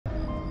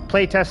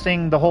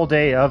playtesting the whole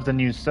day of the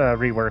new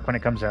rework when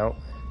it comes out.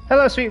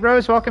 Hello, Sweet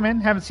Rose. Welcome in.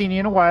 Haven't seen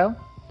you in a while.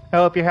 I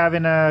hope you're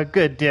having a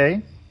good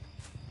day.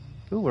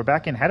 Ooh, we're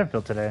back in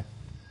Haddonfield today.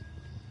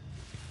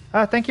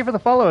 Thank you for the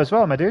follow as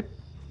well, my dude.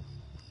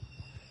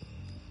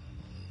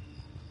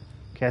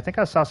 Okay, I think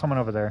I saw someone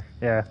over there.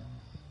 Yeah.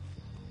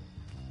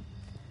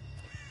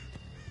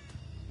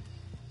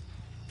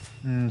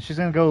 She's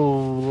gonna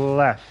go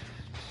left.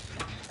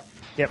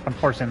 Yep, I'm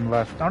forcing him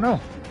left. Oh no,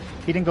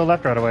 he didn't go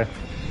left right away.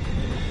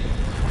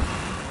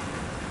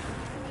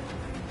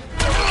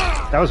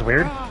 That was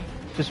weird.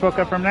 Just woke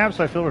up from a nap,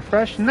 so I feel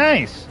refreshed.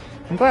 Nice!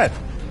 I'm glad.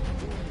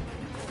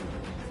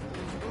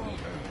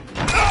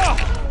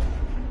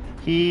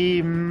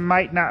 He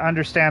might not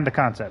understand the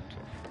concept.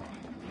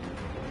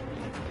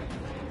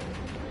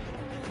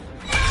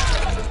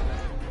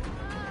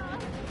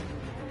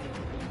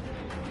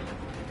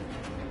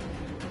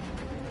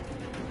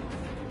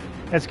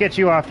 Let's get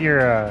you off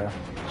your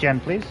gen,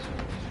 please.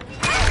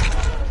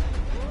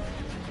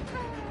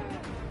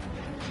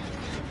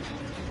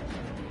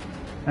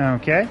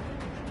 Okay.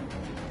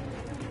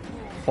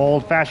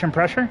 Old-fashioned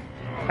pressure.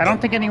 I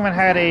don't think anyone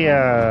had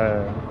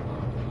a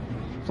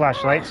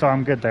flashlight, so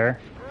I'm good there.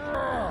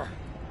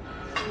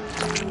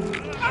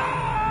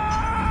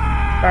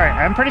 Alright,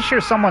 I'm pretty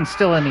sure someone's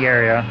still in the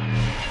area.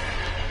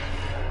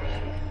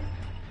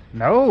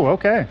 No,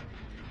 okay.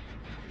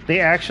 They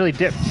actually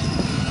dipped.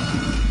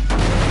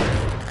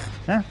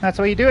 Yeah, that's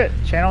the way you do it.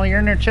 Channel your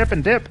inner chip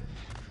and dip.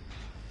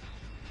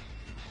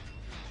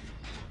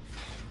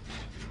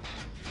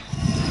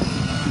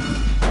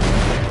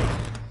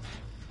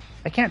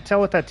 I can't tell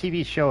what that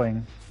TV's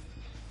showing.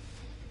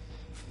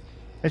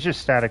 It's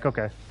just static,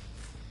 okay.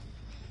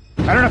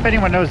 I don't know if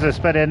anyone knows this,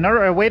 but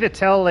a way to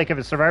tell like if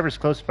a survivor's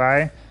close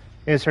by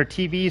is her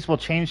TVs will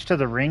change to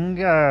the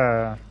ring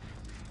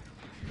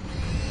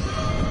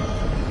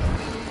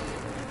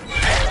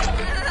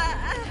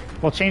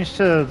will change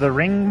to the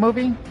Ring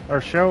movie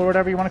or show or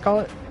whatever you want to call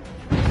it.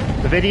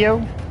 The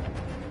video.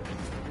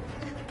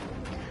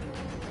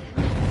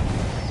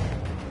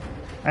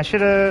 I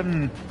should have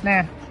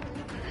nah.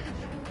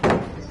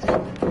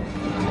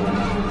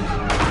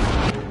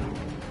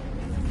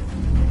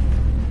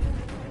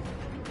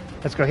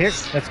 Let's go here.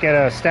 Let's get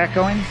a stack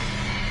going.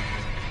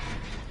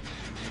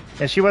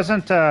 Yeah, she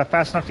wasn't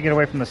fast enough to get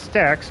away from the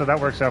stack, so that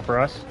works out for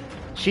us.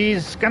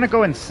 She's gonna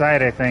go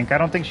inside, I think. I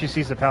don't think she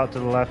sees the pallet to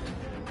the left.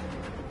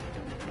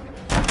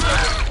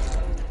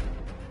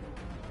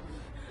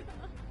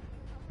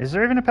 Is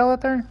there even a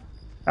pellet there?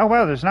 Oh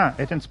wow, there's not.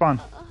 It didn't spawn.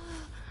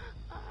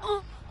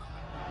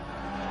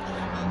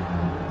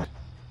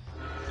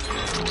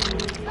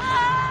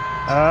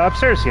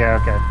 Upstairs, yeah,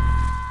 okay.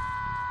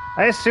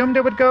 I assumed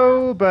it would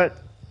go, but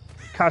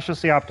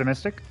cautiously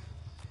optimistic.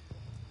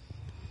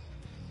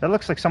 That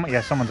looks like someone,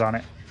 yeah, someone's on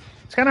it.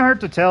 It's kind of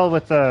hard to tell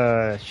with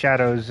the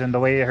shadows and the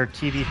way her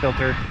TV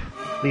filter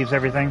leaves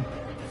everything.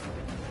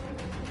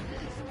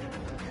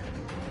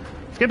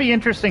 It's gonna be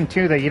interesting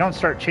too that you don't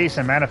start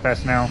chasing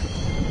Manifest now.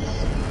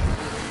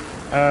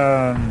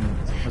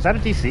 Was that a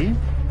DC?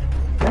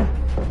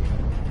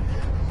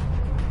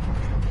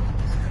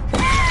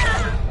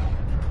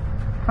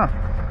 Huh.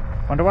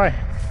 Wonder why.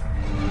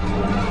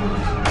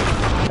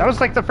 That was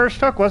like the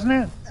first hook, wasn't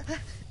it?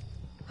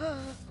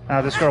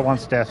 This girl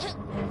wants death.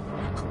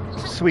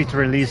 Sweet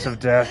release of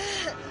death.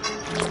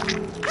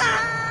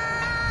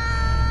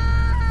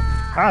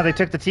 They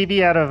took the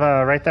TV out of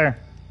right there.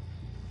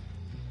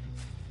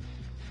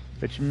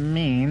 Which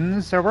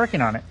means they're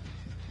working on it.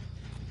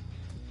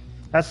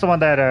 That's the one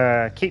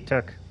that Kate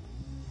took.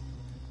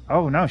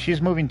 Oh no, she's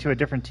moving to a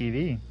different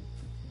TV. Is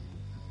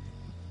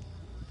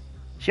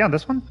she on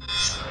this one?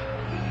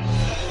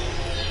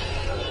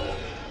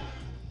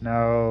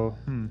 No.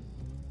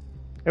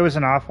 It was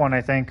an off one,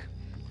 I think.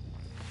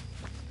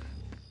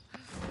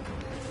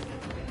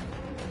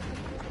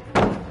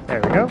 There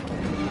we go.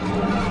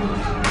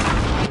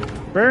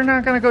 We're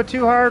not going to go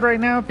too hard right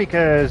now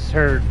because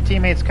her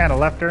teammates kind of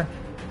left her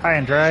high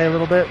and dry a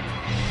little bit.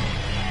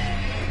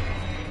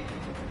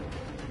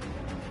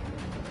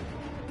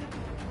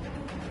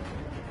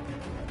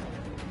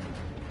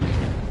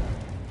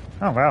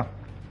 Oh, wow.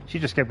 She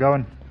just kept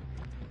going.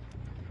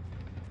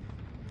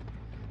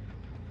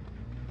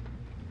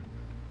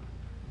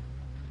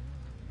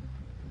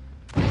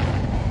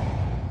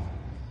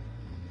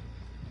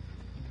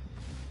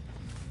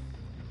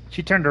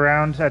 She turned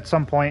around at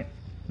some point.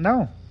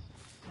 No.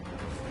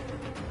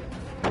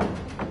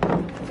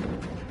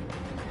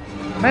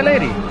 My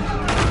lady.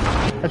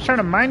 Let's try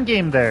to mind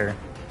game there.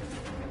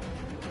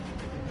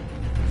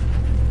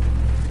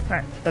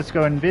 Alright, let's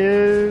go in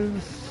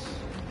biz.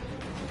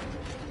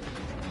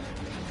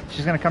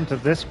 She's gonna come to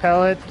this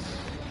pallet.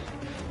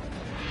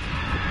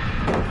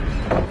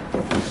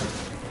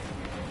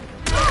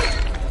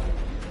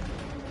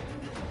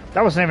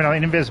 That wasn't even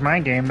an invis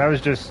mind game, that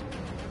was just...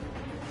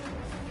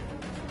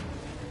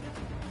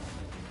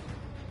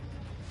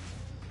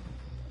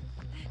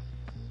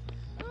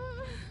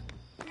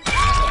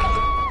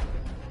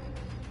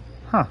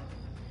 Huh.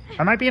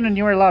 I might be in a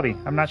newer lobby,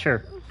 I'm not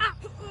sure.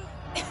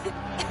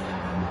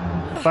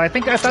 But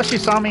I thought she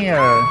saw me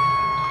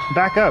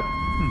back up.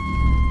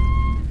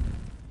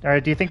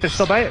 Alright, do you think they're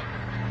still by it?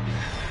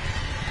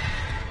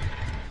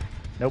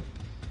 Nope.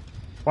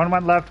 One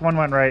went left, one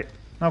went right.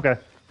 Okay.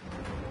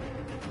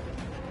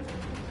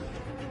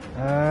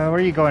 Where are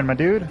you going, my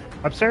dude?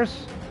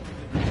 Upstairs?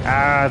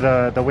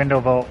 Ah, the window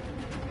vault.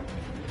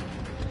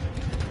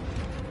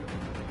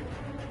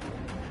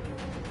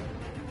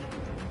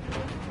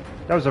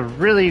 That was a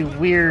really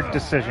weird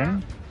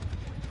decision.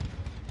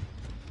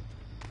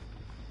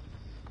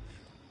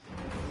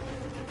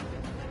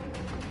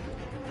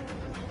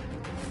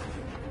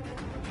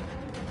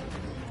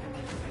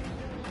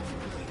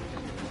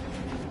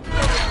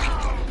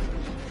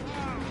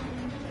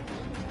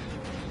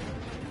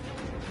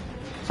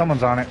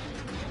 Someone's on it.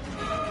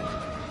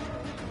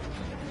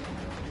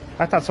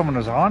 I thought someone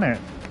was on it.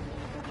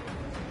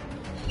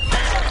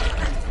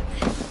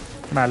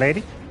 My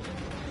lady.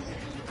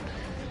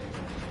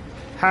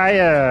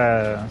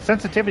 High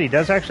sensitivity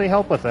does actually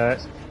help with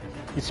that.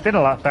 You spin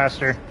a lot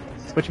faster,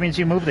 which means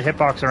you move the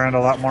hitbox around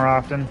a lot more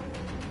often.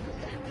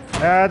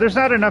 There's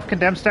not enough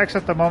condemned stacks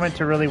at the moment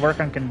to really work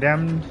on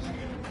condemned.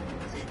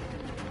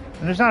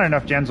 And there's not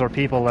enough gens or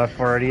people left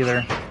for it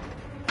either.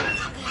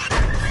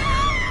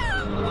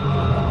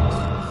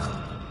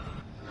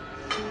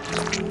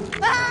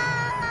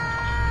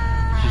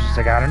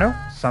 I gotta know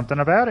something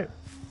about it.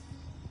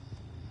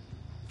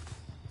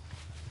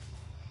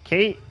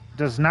 Kate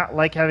does not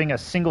like having a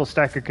single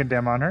stack of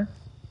condemn on her.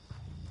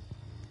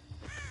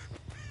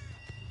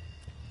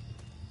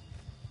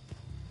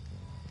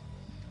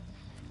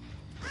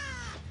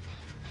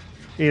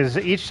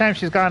 Each time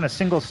she's gotten a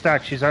single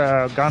stack, she's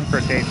gone for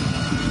a Kate.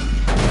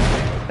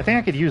 I think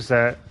I could use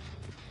that.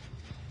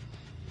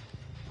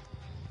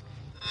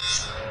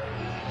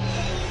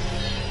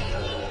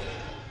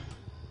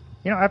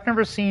 You know, I've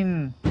never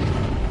seen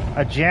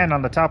a gen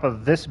on the top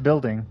of this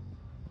building.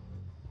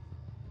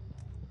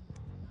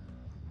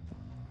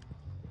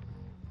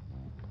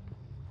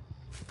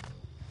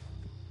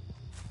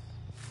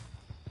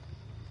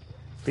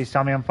 Please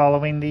tell me I'm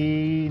following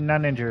the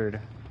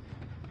non-injured.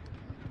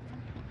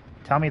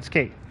 Tell me it's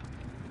Kate.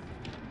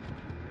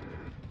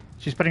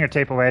 She's putting her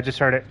tape away. I just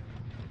heard it.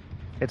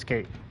 It's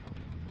Kate.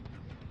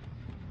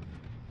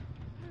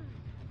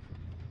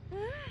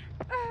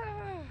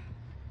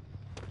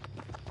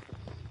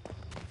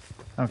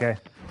 Okay.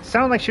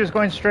 Sounded like she was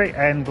going straight.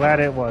 I'm glad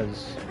it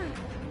was.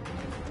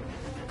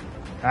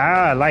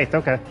 Ah, light.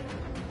 Okay.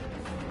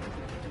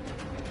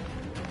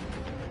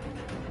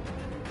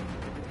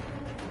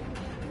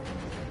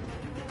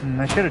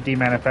 I should have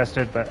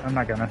demanifested, but I'm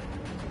not gonna.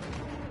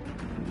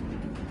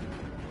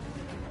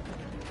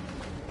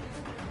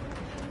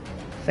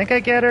 Think I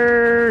get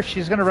her.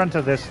 She's gonna run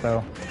to this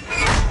though.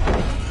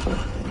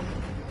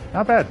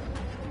 Not bad.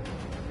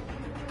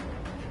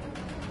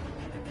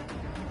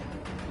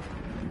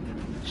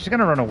 She's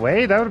gonna run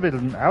away? That would have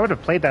been. I would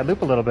have played that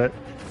loop a little bit.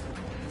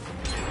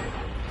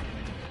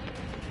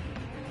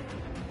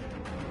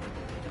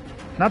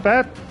 Not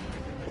bad.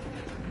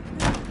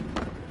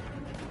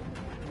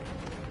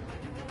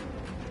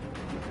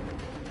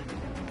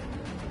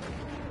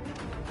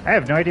 I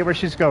have no idea where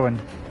she's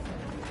going.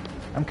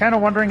 I'm kind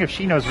of wondering if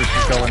she knows where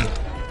she's going.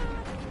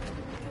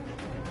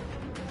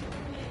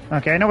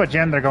 Okay, I know what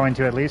gen they're going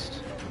to at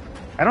least.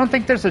 I don't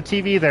think there's a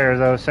TV there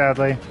though,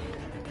 sadly.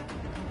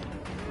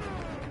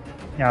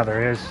 Yeah,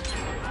 there is.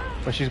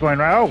 But she's going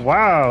right. Oh,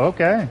 wow,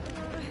 okay.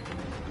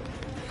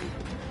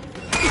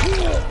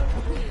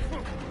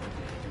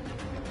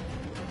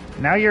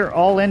 Now you're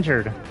all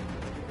injured.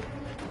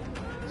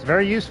 It's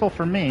very useful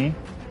for me.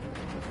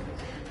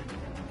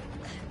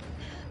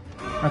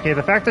 Okay,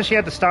 the fact that she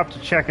had to stop to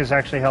check is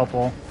actually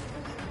helpful.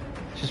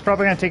 She's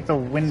probably going to take the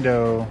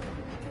window.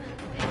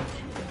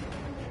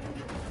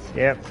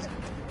 Yep.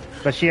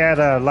 But she had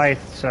a light,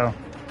 so...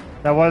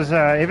 That was,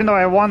 even though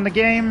I won the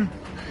game,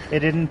 it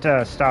didn't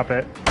stop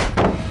it.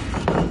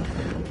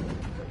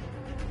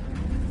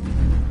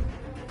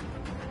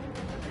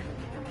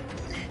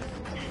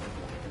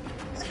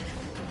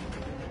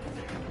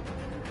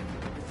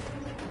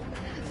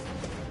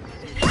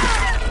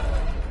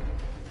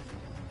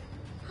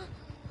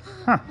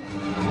 Huh.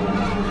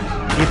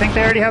 Do you think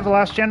they already have the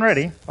last gen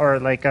ready? Or,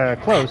 like,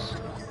 close?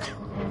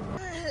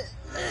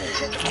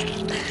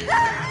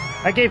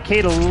 I gave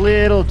Kate a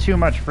little too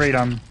much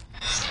freedom.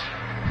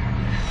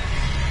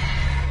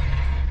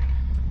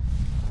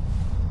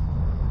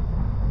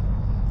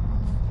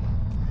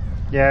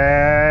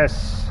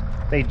 Yes!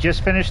 They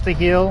just finished the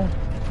heal.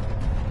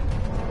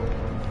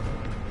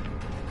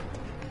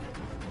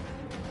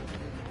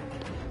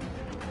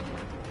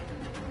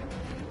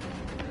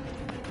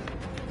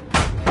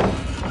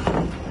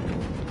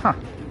 Huh.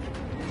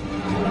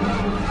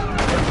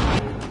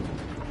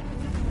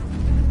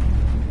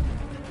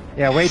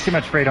 Yeah, way too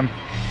much freedom.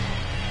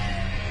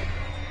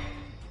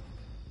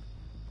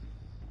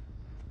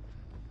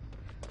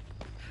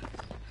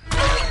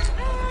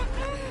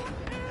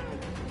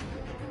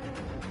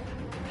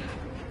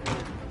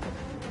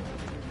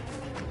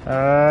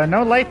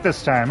 No light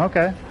this time,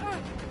 okay.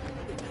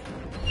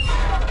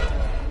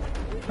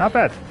 Not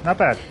bad, not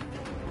bad.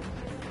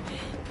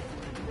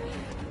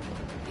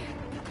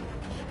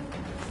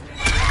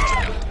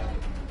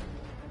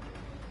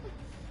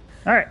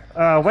 Alright,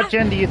 what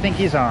gen do you think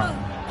he's on?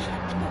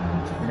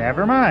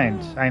 Never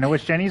mind. I know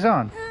which gen he's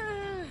on.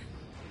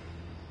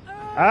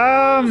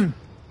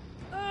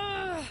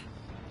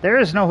 There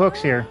is no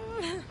hooks here.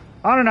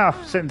 On and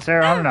off,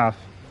 Sarah, on and off.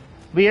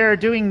 We are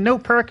doing no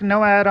perk,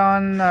 no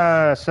add-on,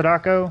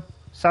 Sadako.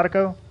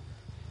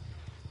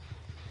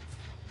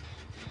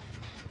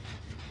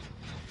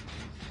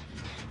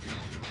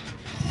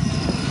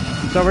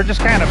 So we're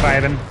just kind of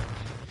vibing.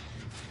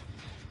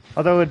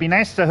 Although it would be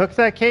nice to hook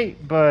that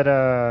Kate,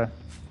 but,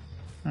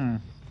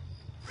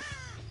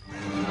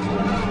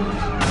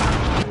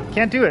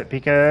 can't do it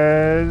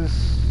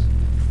because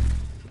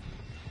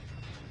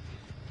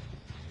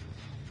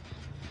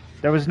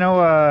there was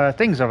no,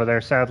 things over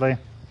there, sadly.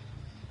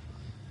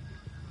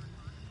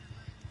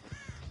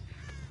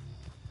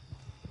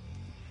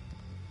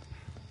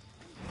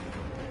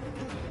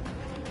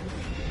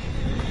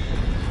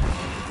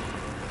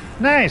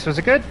 Nice, was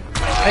it good?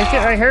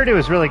 I heard it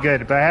was really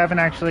good, but I haven't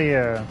actually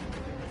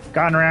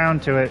gotten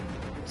around to it.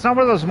 It's not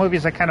one of those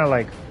movies I kind of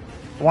like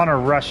want to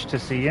rush to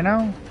see, you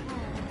know?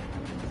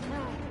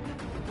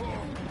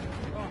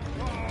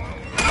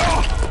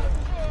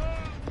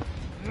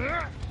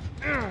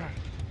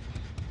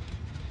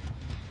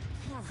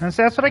 And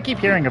so that's what I keep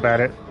hearing about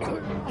it.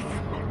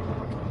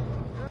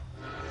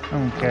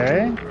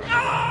 Okay.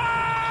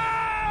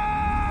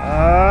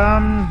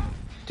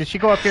 Did she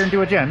go up here and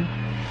do a gen?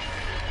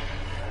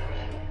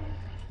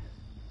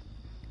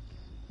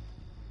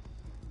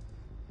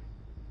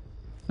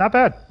 Not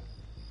bad.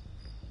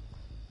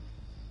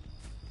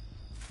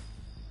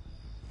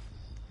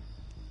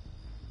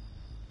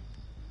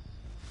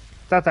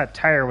 Thought that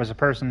tire was a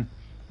person.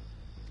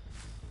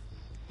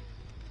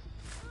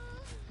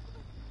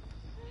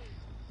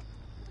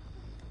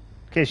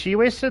 Okay, she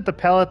wasted the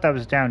pellet that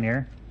was down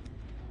here.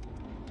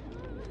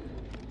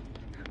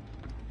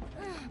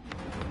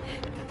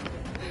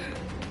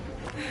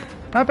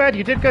 Not bad,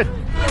 you did good.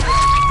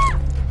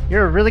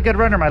 You're a really good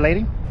runner, my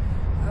lady.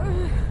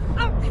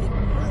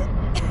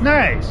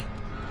 Nice!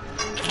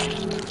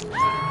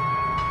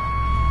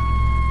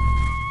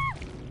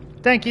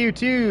 Thank you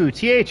to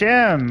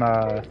THM,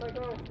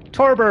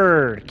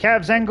 Torbird,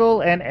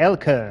 Cavzengel, and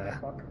Elka.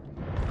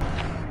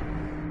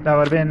 That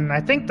would have been,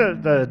 I think,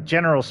 the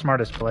general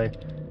smartest play.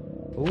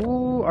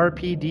 Ooh,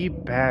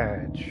 RPD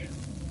badge.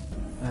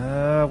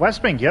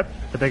 Westbank, yep,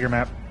 the bigger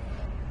map.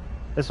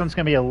 This one's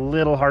going to be a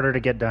little harder to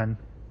get done.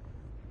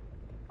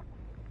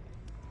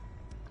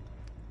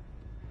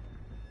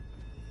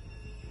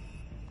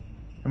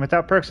 And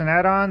without perks and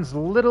add-ons,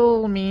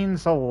 little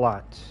means a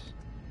lot.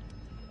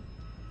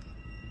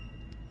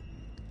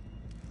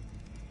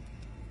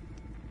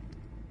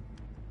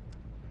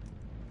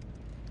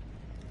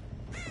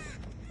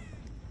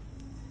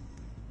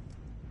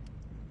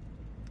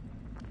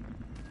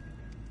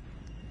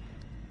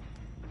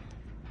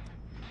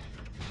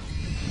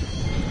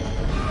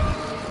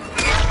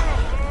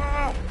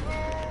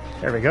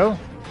 There we go.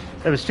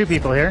 There was two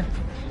people here.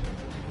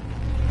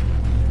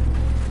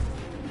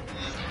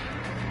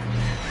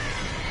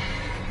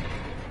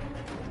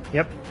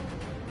 Yep.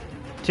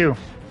 Two.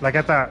 Like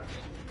I thought.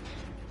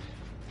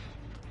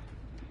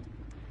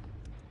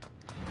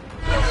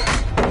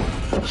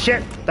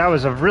 Shit! That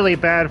was a really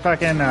bad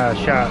fucking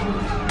shot.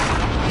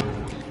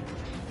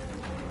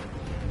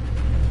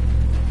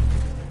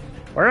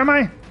 Where am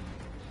I?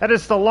 That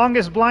is the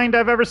longest blind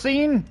I've ever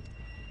seen.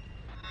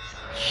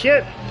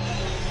 Shit!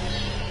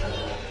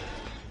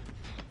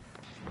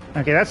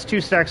 Okay, that's 2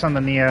 stacks on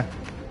the Nia.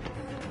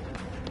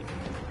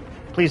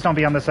 Please don't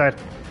be on this side.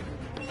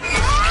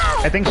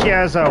 I think she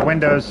has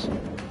windows.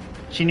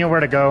 She knew where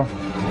to go.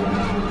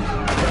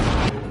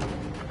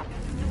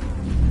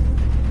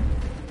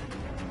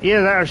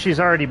 Either that or she's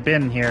already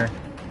been here.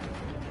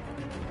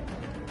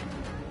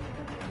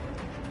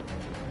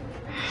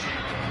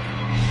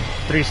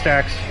 Three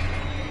stacks.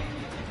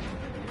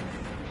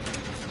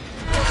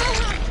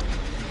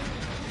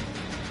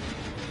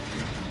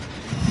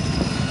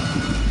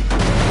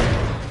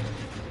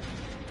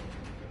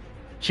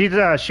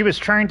 She was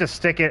trying to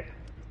stick it.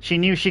 She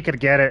knew she could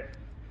get it.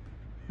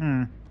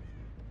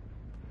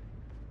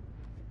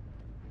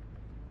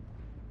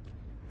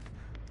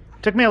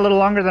 Took me a little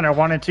longer than I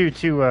wanted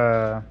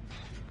to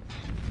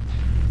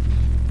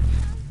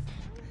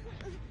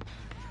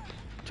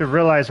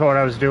realize what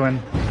I was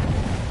doing.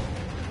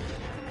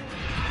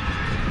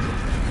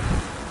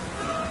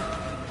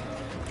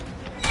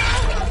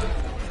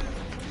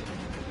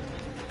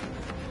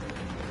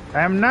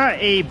 I am not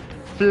a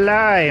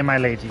fly, my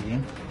lady.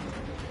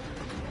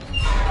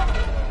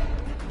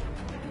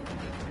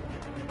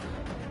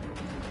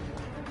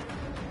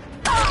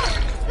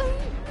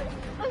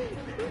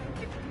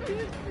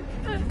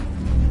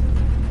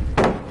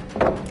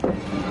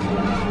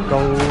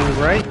 Go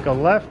right, go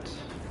left.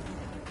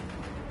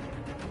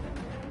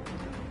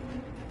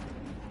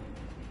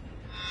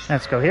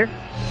 Let's go here.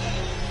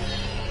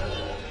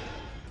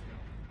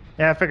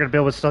 Yeah, I figured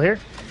Bill was still here.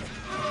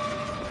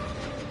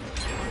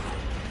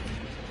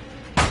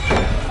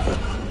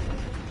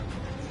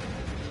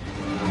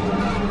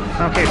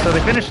 Okay, so they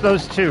finished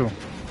those two.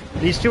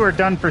 These two are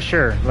done for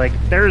sure. Like,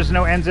 there's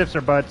no ends, ifs,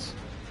 or buts.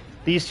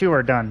 These two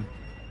are done.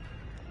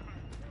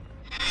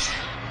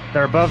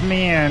 They're above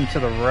me and to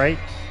the right.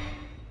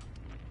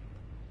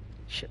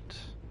 Shit.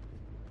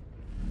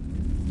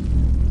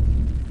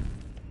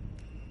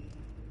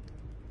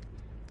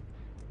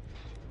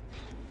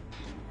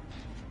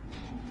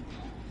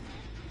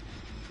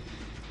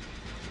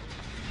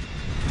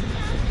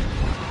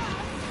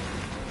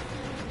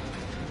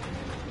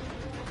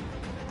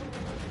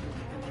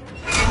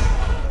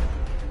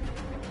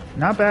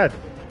 Not bad.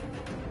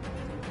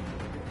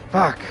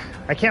 Fuck.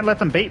 I can't let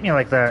them bait me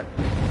like that.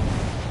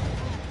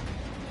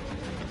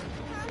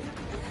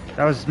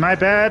 That was my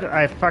bad.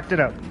 I fucked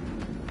it up.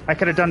 I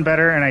could have done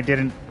better and I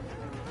didn't.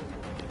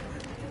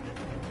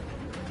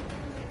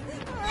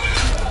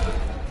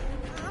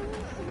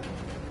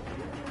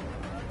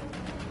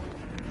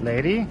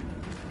 Lady,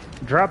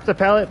 drop the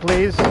pellet,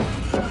 please.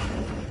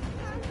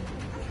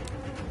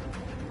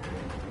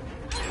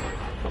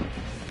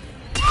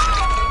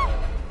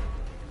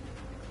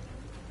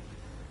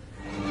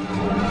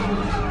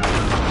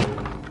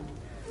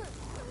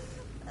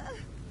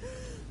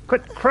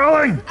 Quit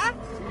crawling!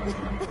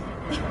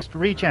 Just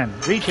reach in.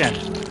 Reach in.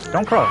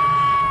 Don't crawl.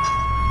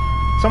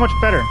 So much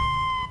better.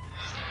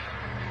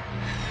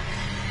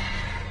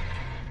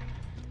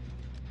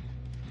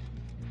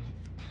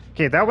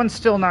 Okay, that one's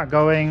still not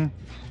going,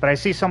 but I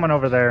see someone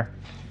over there.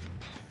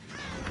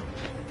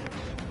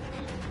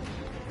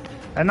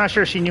 I'm not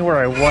sure she knew where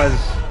I was.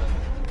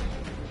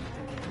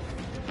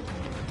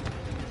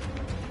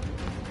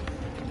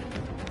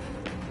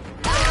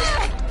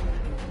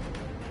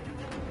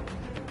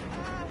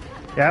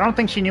 Yeah, I don't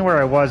think she knew where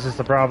I was is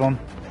the problem.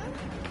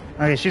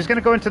 Okay, she's gonna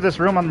go into this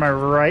room on my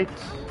right.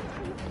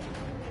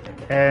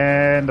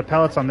 And the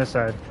pellet's on this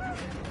side.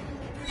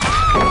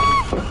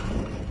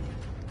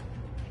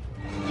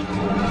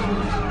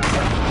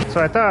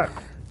 So I thought...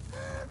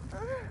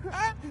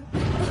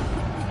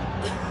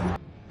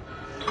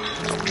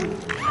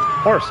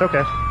 Horse,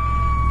 okay.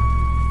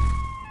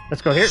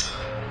 Let's go here.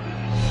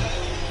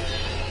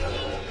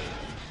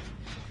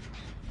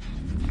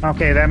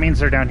 Okay, that means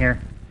they're down here.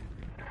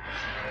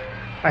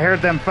 I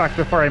heard them fuck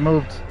before I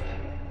moved.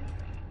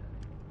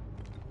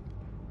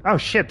 Oh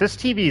shit, this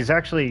TV is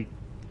actually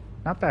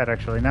not bad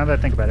actually, now that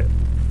I think about it.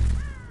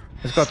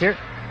 Let's go up here.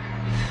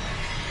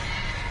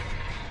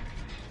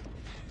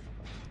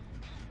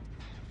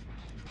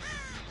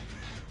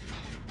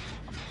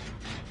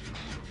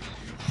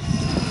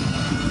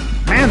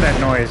 Man, that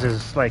noise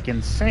is like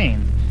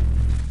insane.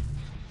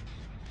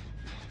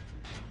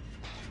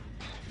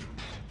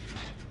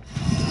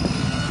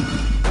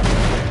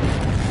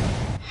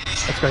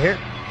 Let's go here.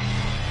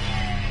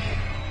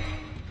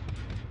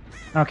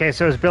 Okay,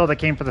 so it was Bill that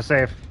came for the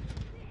safe.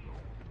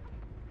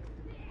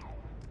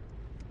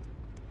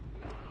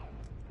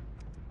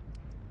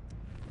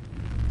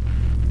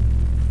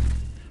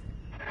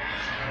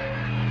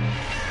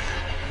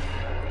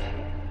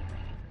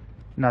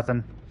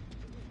 Nothing.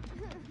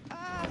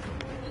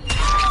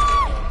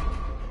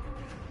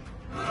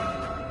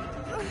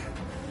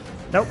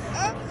 Nope.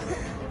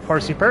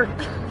 Horsey perk.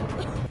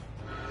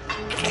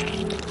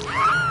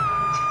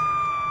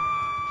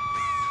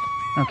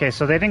 Okay,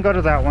 so they didn't go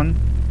to that one.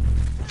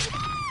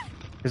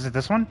 Is it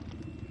this one?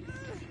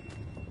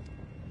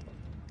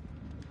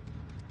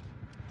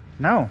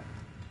 No.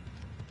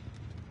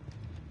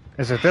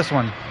 Is it this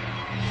one?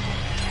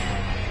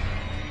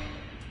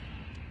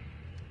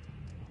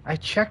 I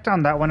checked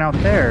on that one out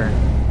there.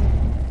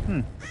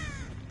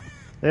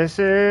 This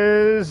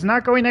is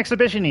not going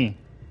exhibition-y.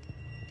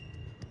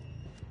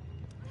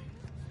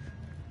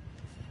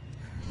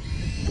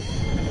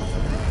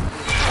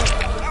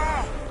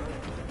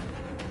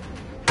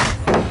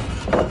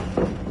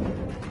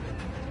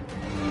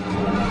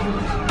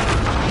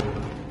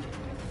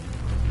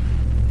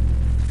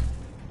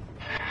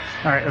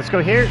 Alright, let's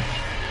go here.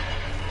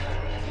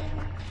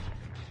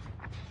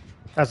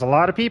 That's a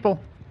lot of people.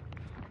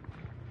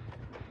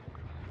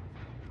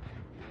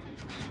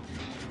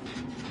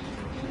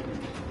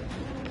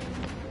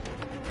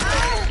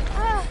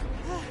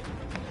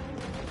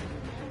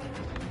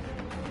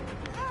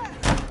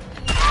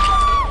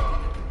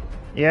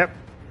 Yep,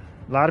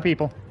 a lot of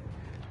people.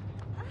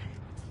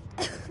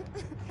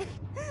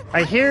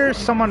 I hear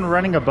someone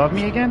running above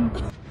me again.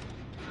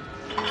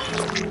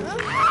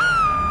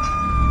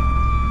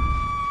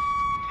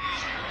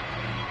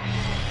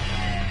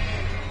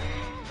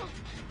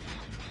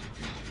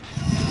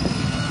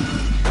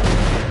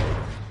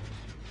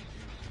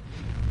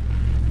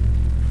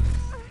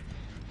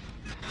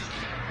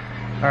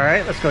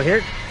 Alright, let's go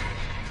here.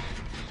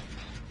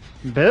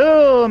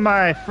 Bill,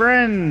 my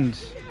friend!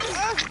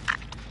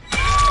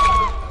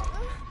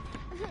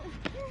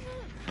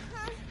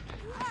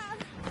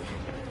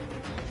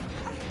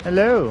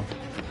 Hello.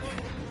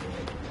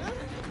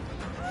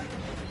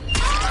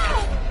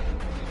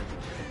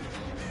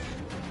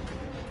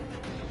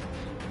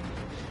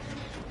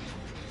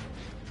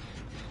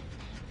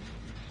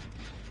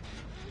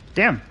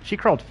 Damn, she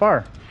crawled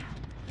far.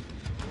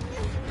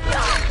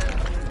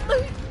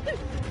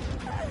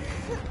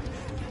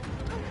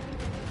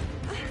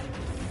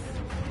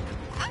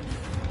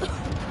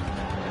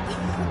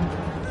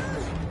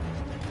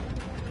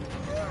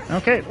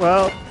 Okay,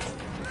 well...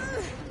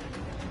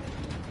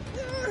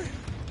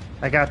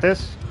 I got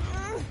this.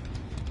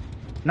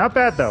 Not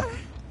bad, though.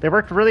 They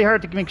worked really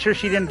hard to make sure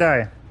she didn't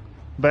die.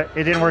 But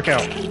it didn't work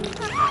out.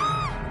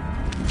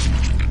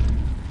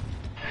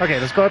 Okay,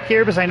 let's go up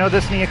here, because I know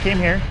this Nia came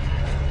here.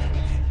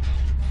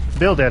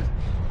 Bill did.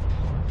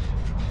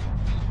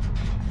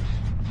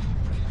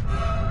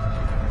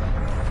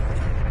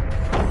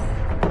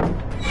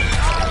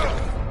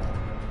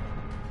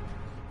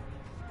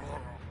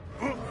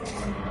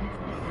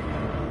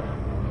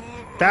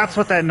 That's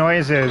what that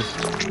noise is.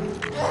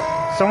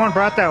 Someone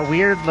brought that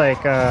weird,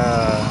 like,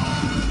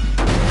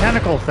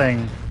 tentacle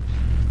thing.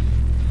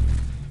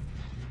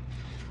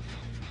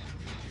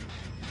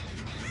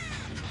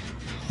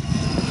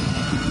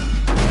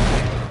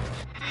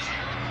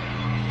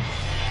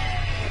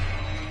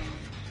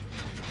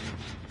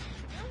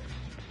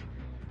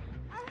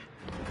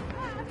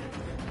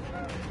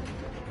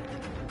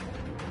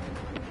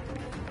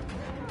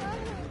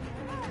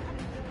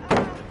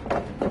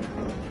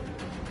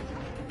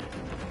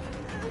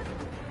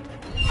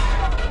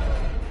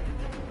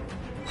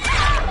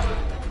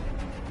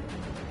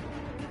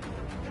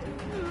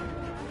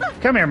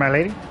 Come here, my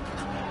lady.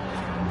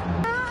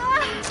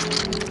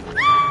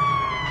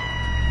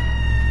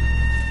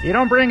 You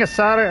don't bring a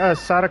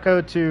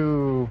Sadako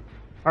to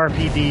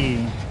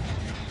RPD.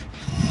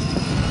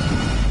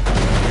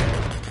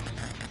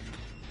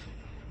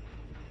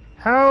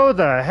 How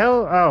the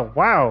hell? Oh,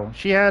 wow.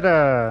 She had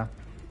a...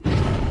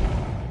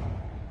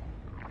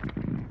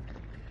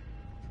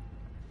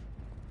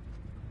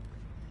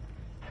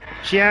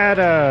 She had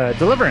a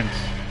deliverance.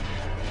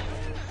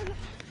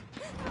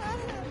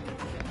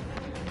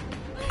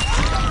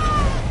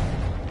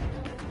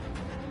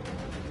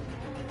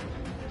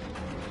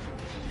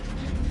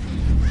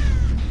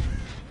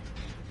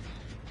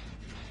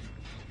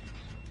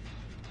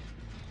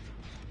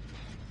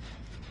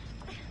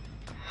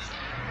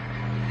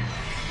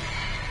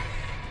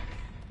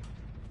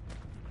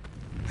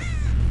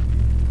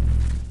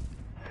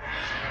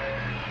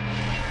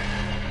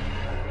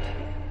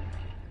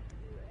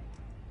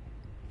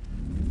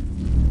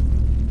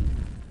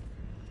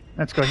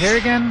 Let's go here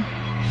again.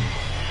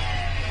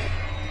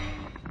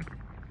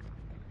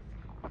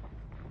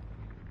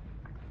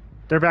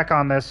 They're back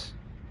on this.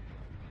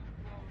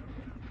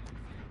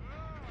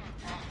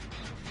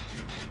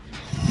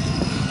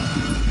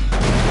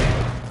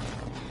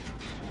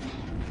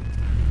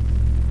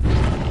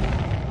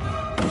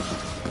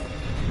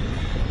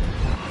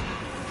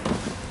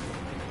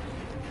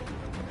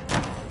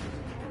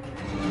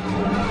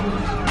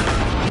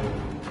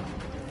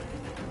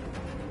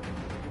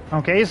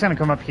 Okay, he's gonna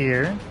come up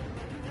here.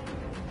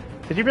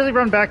 Did he really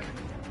run back?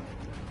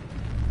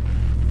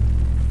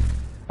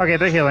 Okay,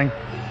 they're healing.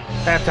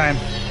 Half time.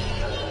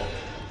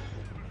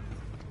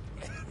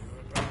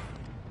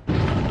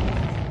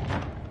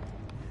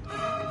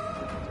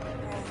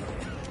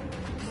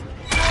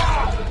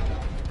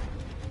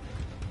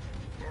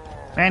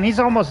 Man, he's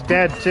almost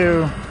dead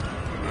too.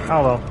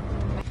 Oh well.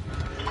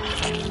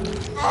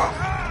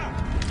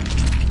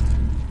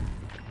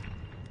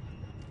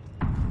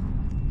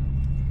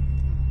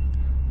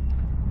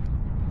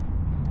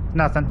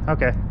 Nothing.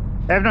 Okay.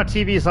 I have no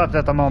TVs left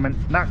at the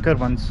moment. Not good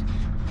ones.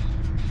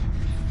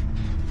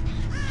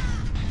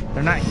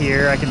 They're not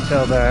here, I can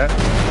tell that.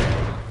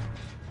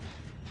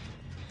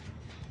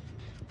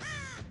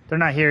 They're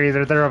not here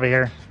either, they're over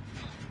here.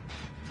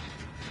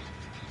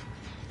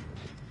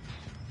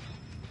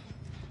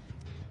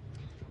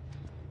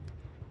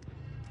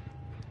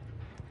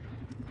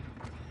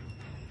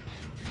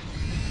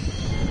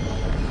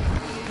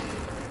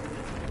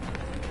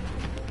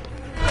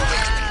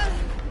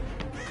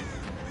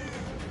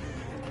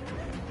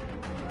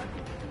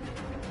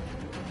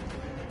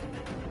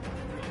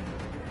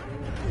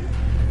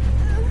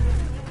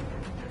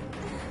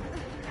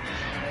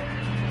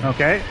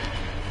 Okay.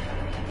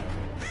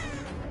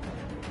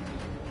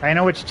 I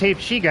know which tape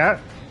she got.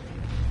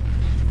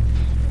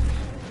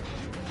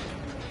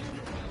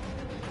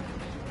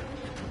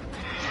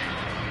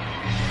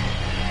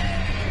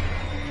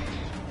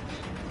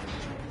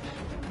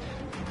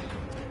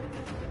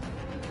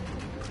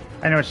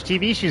 I know which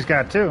TV she's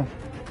got too.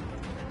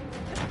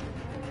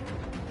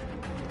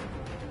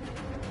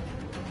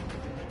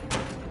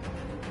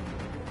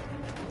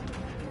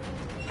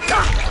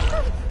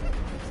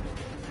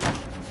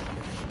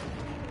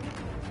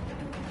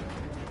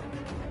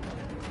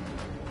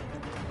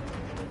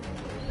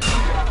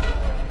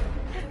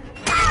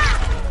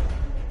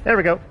 There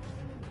we go.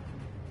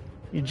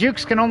 Your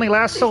jukes can only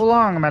last so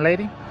long, my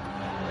lady.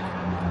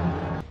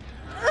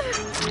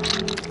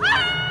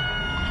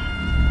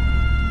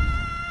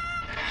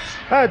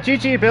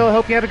 GG, Bill. I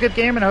hope you had a good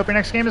game, and I hope your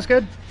next game is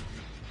good.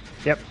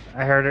 Yep,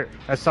 I heard it.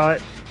 I saw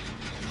it.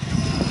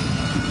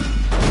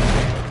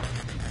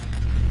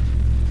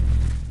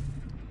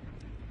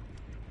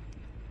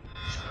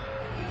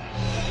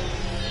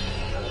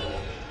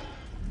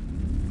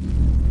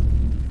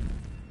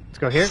 Let's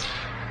go here.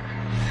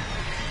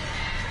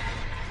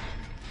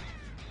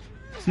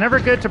 It's never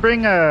good to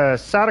bring a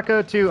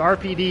Sadako to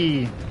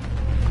RPD.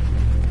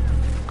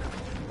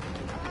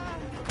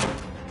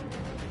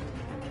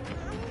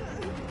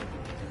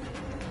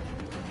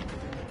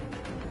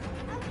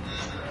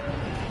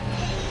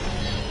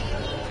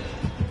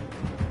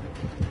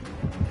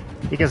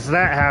 because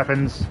that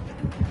happens.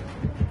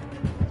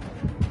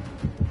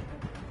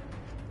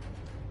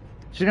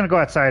 She's gonna go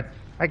outside.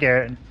 I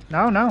get it.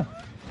 No, no.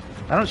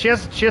 I don't. She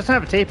doesn't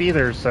have a tape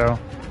either, so.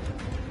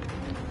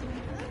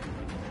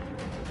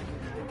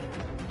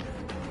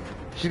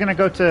 She's gonna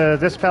go to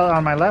this pellet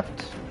on my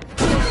left.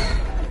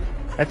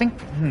 I think.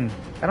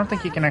 I don't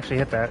think you can actually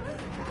hit that.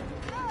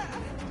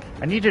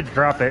 I need you to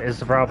drop it. Is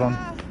the problem.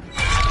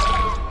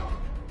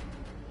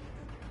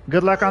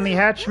 Good luck on the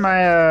hatch,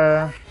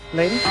 my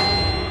lady.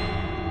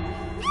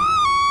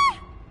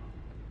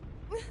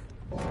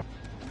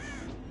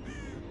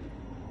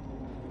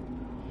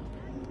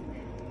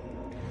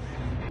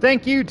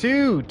 Thank you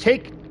to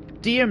Take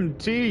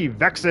DMT,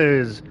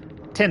 Vexes,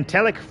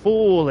 Tentelic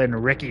Fool,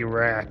 and Ricky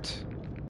Rat.